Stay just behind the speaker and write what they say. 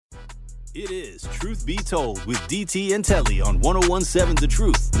It is Truth Be Told with DT and Telly on 1017 The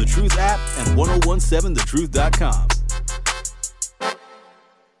Truth, The Truth app, and 1017thetruth.com.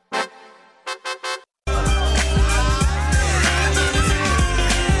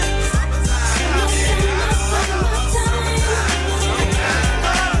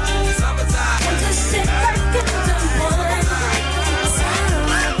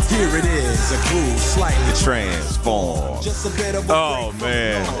 Here it is, a groove slightly transformed. Oh,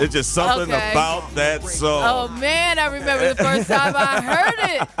 man. It's just something about that song. Oh, man. I remember the first time I heard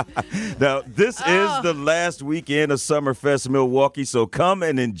it. Now, this is the last weekend of Summerfest Milwaukee, so come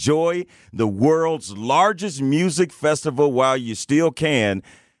and enjoy the world's largest music festival while you still can,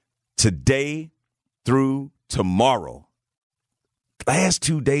 today through tomorrow. Last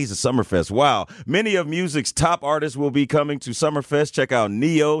 2 days of Summerfest. Wow. Many of music's top artists will be coming to Summerfest. Check out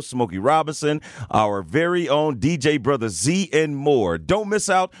Neo, Smokey Robinson, our very own DJ Brother Z, and more. Don't miss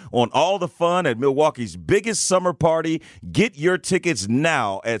out on all the fun at Milwaukee's biggest summer party. Get your tickets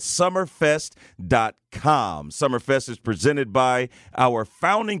now at summerfest.com. Summerfest is presented by our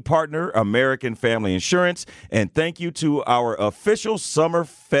founding partner, American Family Insurance, and thank you to our official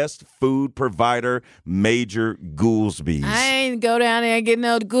Summerfest food provider, Major Goolsby's. I ain't go down there and get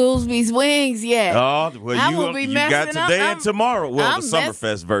no Goolsby's wings yet. Oh, well, you got today and tomorrow. Well, the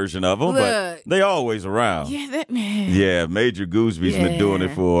Summerfest version of them, but they always around. Yeah, man. Yeah, Major Goolsby's been doing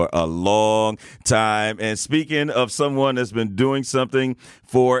it for a long time. And speaking of someone that's been doing something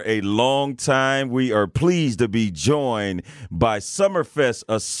for a long time, we are pleased to be joined by Summerfest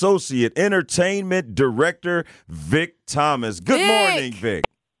Associate Entertainment Director Vic Thomas. Good morning, Vic.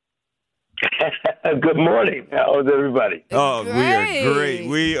 Good morning. How's everybody? Oh, great. We are great.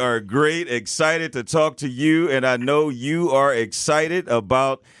 We are great. Excited to talk to you, and I know you are excited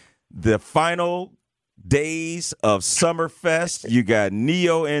about the final days of Summerfest. You got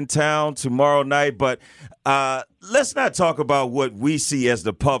Neo in town tomorrow night, but let's not talk about what we see as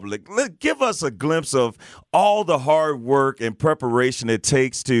the public. Give us a glimpse of all the hard work and preparation it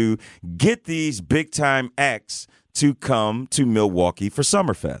takes to get these big-time acts to come to Milwaukee for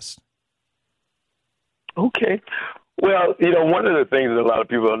Summerfest. Okay. Well, one of the things that a lot of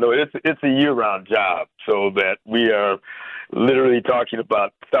people don't know, it's a year-round job, so that we are literally talking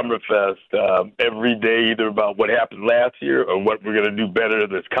about Summerfest every day, either about what happened last year or what we're going to do better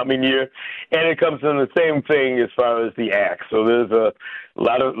this coming year. And it comes from the same thing as far as the acts. So there's a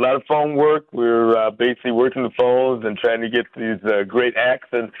lot of phone work. We're basically working the phones and trying to get these great acts.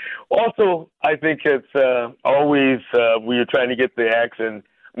 And also, I think it's always we are trying to get the acts in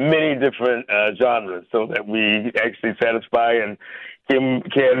many different genres so that we actually satisfy and can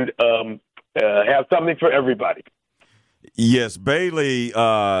have something for everybody. Yes, Bailey,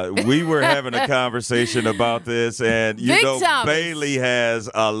 we were having a conversation about this, and Bailey has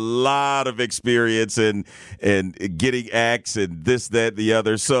a lot of experience in getting acts and this, that, the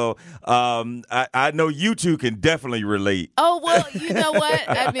other. So I know you two can definitely relate. Oh, well, you know what?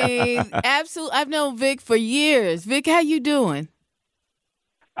 I mean, absolutely. I've known Vic for years. Vic, how you doing?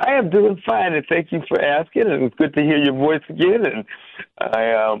 I am doing fine, and thank you for asking, and it's good to hear your voice again. And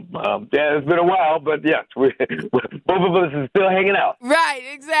it's been a while, but yes, both of us are still hanging out. Right,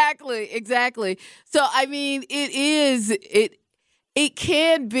 exactly. So, I mean, it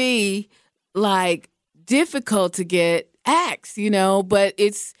can be like difficult to get acts, but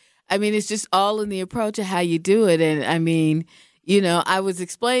it's just all in the approach of how you do it. And I mean, I was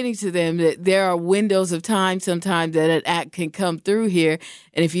explaining to them that there are windows of time sometimes that an act can come through here.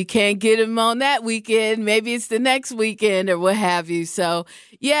 And if you can't get them on that weekend, maybe it's the next weekend or what have you. So,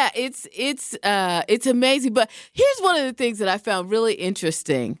 yeah, it's amazing. But here's one of the things that I found really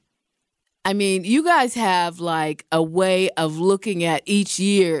interesting. I mean, you guys have like a way of looking at each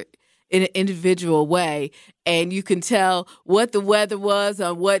year in an individual way, and you can tell what the weather was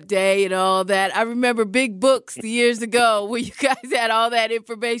on what day and all that. I remember big books years ago where you guys had all that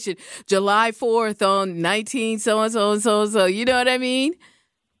information. July 4th on 19 so-and-so and so-and-so. You know what I mean?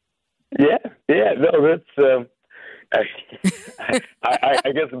 Yeah. No, that's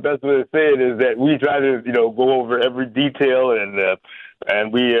I guess the best way to say it is that we try to, go over every detail,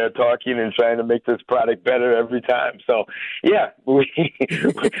 and we are talking and trying to make this product better every time. So, yeah,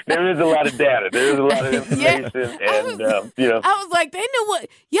 there is a lot of data. There is a lot of information. I was like,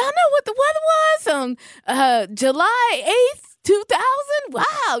 y'all know what the weather was on July 8th? 2000?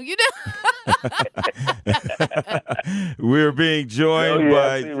 Wow, you know. We're being joined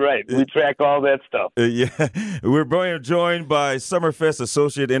by right. We track all that stuff. We're being joined by Summerfest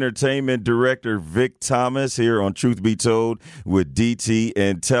Associate Entertainment Director Vic Thomas here on Truth Be Told with DT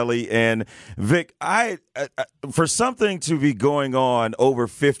and Telly. And Vic, I for something to be going on over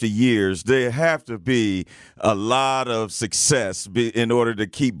 50 years, there have to be a lot of success in order to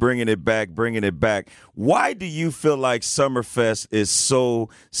keep bringing it back. Why do you feel like Summerfest is so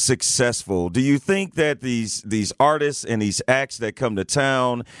successful? Do you think that these artists and these acts that come to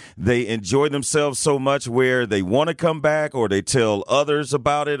town, they enjoy themselves so much where they want to come back, or they tell others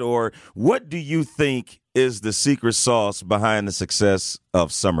about it? Or what do you think is the secret sauce behind the success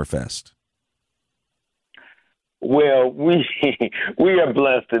of Summerfest? Well, we are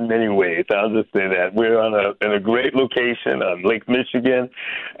blessed in many ways. I'll just say that we're in a great location on Lake Michigan.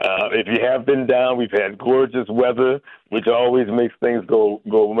 If you have been down, we've had gorgeous weather, which always makes things go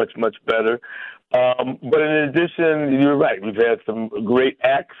much better. But in addition, you're right. We've had some great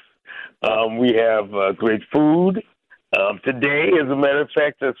acts. We have great food. Today, as a matter of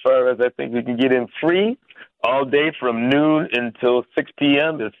fact, as far as I think we can get in free all day from noon until 6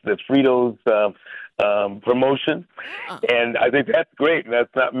 p.m. It's the Fritos promotion. And I think that's great. And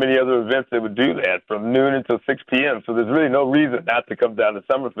that's not many other events that would do that from noon until 6 p.m. So there's really no reason not to come down to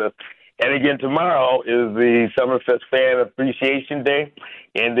Summerfest. And again, tomorrow is the Summerfest Fan Appreciation Day.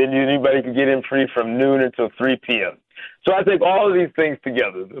 And then anybody can get in free from noon until 3 p.m. So I think all of these things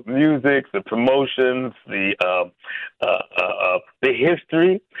together, the music, the promotions, the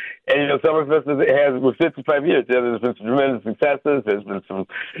history, and, you know, Summerfest with 55 years, there's been some tremendous successes, there's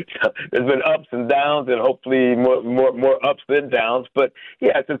been ups and downs, and hopefully more ups than downs. But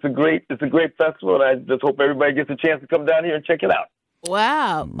yeah, it's a great festival, and I just hope everybody gets a chance to come down here and check it out.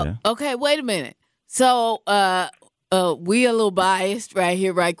 Wow. Yeah. Okay, wait a minute. So we a little biased right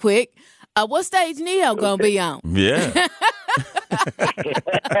here, right quick. What stage Neo gonna be on? Yeah.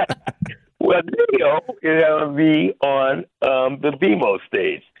 Well, Neo is gonna be on the BMO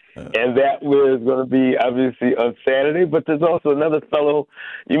stage, and that was going to be obviously on Saturday. But there's also another fellow,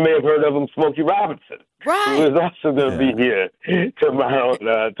 you may have heard of him, Smokey Robinson, right? Who is also going to be here tomorrow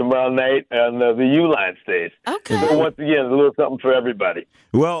night on the Uline stage. Okay. So once again, a little something for everybody.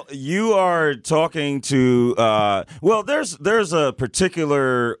 Well, you are talking to there's a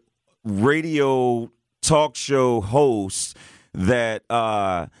particular radio talk show host that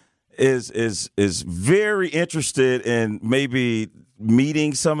is very interested in maybe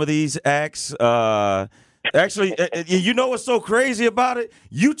meeting some of these acts. Actually, you know what's so crazy about it?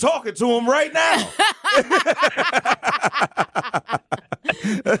 You talking to him right now.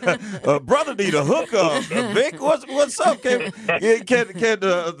 Brother need a hookup. Vic, what's up? Can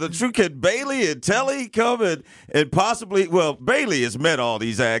Bailey and Telly come and possibly? Well, Bailey has met all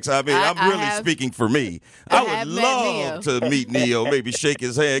these acts. I mean, I'm really speaking for me. I would love to meet Neo. Maybe shake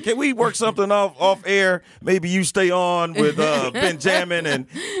his hand. Can we work something off air? Maybe you stay on with Benjamin and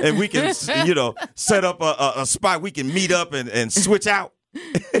we can set up a spot we can meet up and switch out.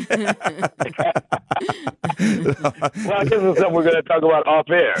 Well, I guess it's something we're going to talk about off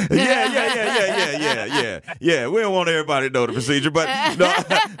air. Yeah. We don't want everybody to know the procedure, but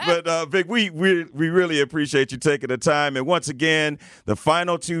Vic, we really appreciate you taking the time. And once again, the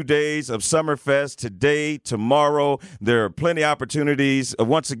final 2 days of Summerfest, today, tomorrow, there are plenty of opportunities.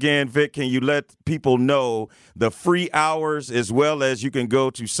 Once again, Vic, can you let people know the free hours, as well as you can go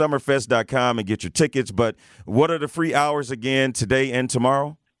to summerfest.com and get your tickets. But what are the free hours again today and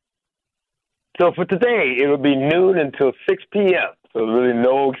tomorrow? So for today, it will be noon until 6 p.m. So really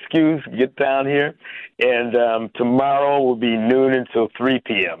no excuse. Get down here. And tomorrow will be noon until 3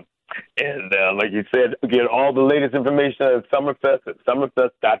 p.m. And like you said, get all the latest information on Summerfest at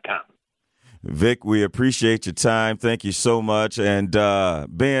summerfest.com. Vic, we appreciate your time. Thank you so much. And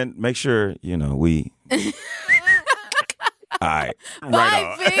Ben, make sure, we... All right.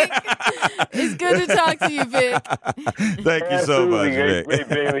 Bye, Vic. It's good to talk to you, Vic. Thank you so much, Vic. Great,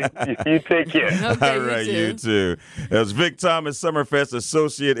 baby. You take care. Okay, all right, you too. That was Vic Thomas, Summerfest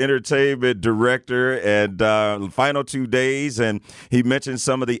Associate Entertainment Director, and final 2 days. And he mentioned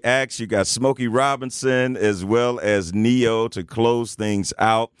some of the acts. You got Smokey Robinson as well as Neo to close things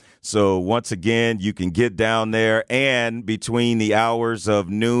out. So once again, you can get down there, and between the hours of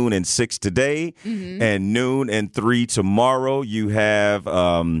noon and 6 today and noon and 3 tomorrow, tomorrow you have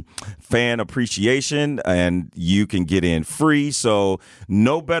fan appreciation, and you can get in free. So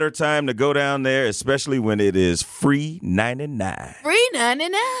no better time to go down there, especially when it is free 99. Free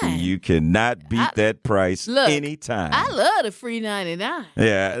 99. You cannot beat that price anytime. I love the free 99.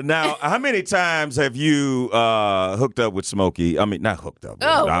 Yeah. Now, how many times have you hooked up with Smokey? I mean, not hooked up.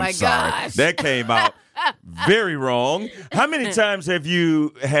 Oh, I'm my sorry. gosh. That came out very wrong. How many times have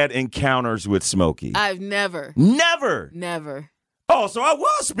you had encounters with Smokey? I've never. Never? Oh, so I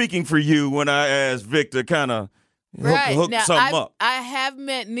was speaking for you when I asked Vic to kind of hook now, something up. I have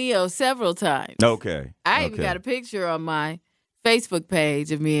met Neo several times. Okay. I even got a picture on my Facebook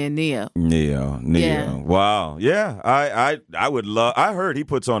page of me and Neo. Neo. Yeah. Wow. Yeah. I would love. I heard he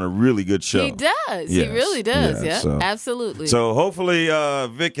puts on a really good show. He does. Yes. He really does. Yeah. So, absolutely. So hopefully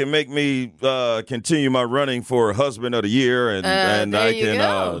Vic can make me continue my running for Husband of the Year, and I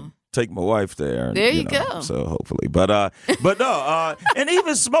can take my wife there. There you go. So hopefully, but no, and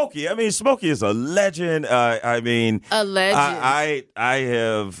even Smokey. I mean, Smokey is a legend. I mean, a legend. I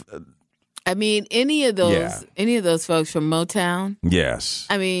have. I mean, any of those folks from Motown. Yes.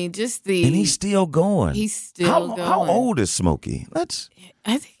 I mean, and he's still going. He's still going. How old is Smokey?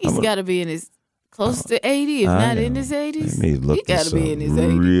 I think he's got to be in his close to 80, if not in his 80s. He got to be in his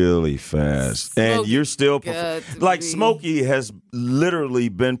 80s. Really fast. Smokey, and you're still Smokey has literally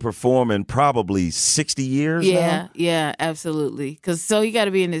been performing probably 60 years now. Yeah, absolutely. So he got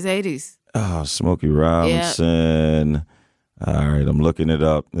to be in his 80s. Oh, Smokey Robinson. Yep. All right, I'm looking it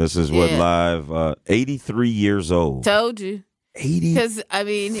up. This is live. 83 years old. Told you. 80. Because, I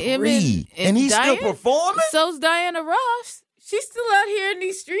mean, him and he's still performing? So's Diana Ross. She's still out here in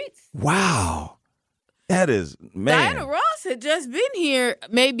these streets. Wow. That is, man. Diana Ross had just been here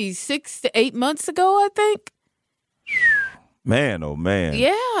maybe 6 to 8 months ago, I think. Man, oh, man.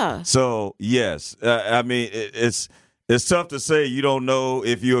 Yeah. So, yes. I mean, it's tough to say. You don't know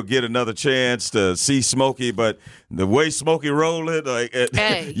if you'll get another chance to see Smokey, but the way Smokey rolled it,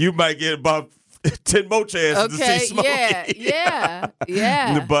 you might get about 10 more chances to see Smokey. Yeah.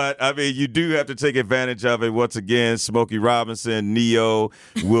 But, I mean, you do have to take advantage of it. Once again, Smokey Robinson, Neo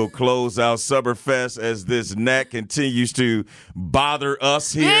will close out Summerfest as this gnat continues to bother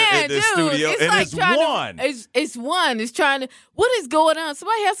us here in the studio. It's one. It's one. It's trying to. What is going on?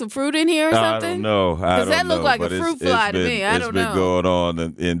 Somebody have some fruit in here or something? I don't know. Because that looked like a fruit fly to me. I don't know. It's been going on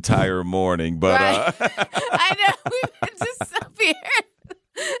the entire morning. But I know. We've been just up here.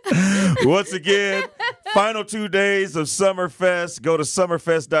 Once again, final 2 days of Summerfest. Go to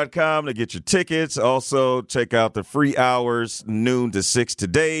summerfest.com to get your tickets. Also, check out the free hours, noon to 6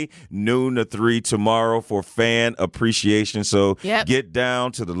 today, noon to 3 tomorrow for fan appreciation. So get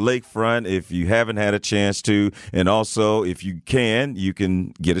down to the lakefront if you haven't had a chance to. And also, if you can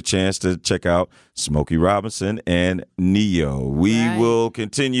get a chance to check out Smokey Robinson and Neo. We will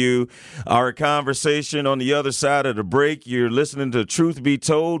continue our conversation on the other side of the break. You're listening to Truth Be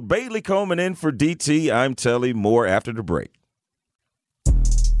Told. Bailey Coleman in for DT. I'm Telly. More after the break.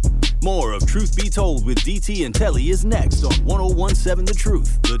 More of Truth Be Told with DT and Telly is next on 1017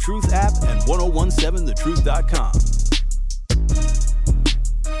 The Truth app, and 1017thetruth.com.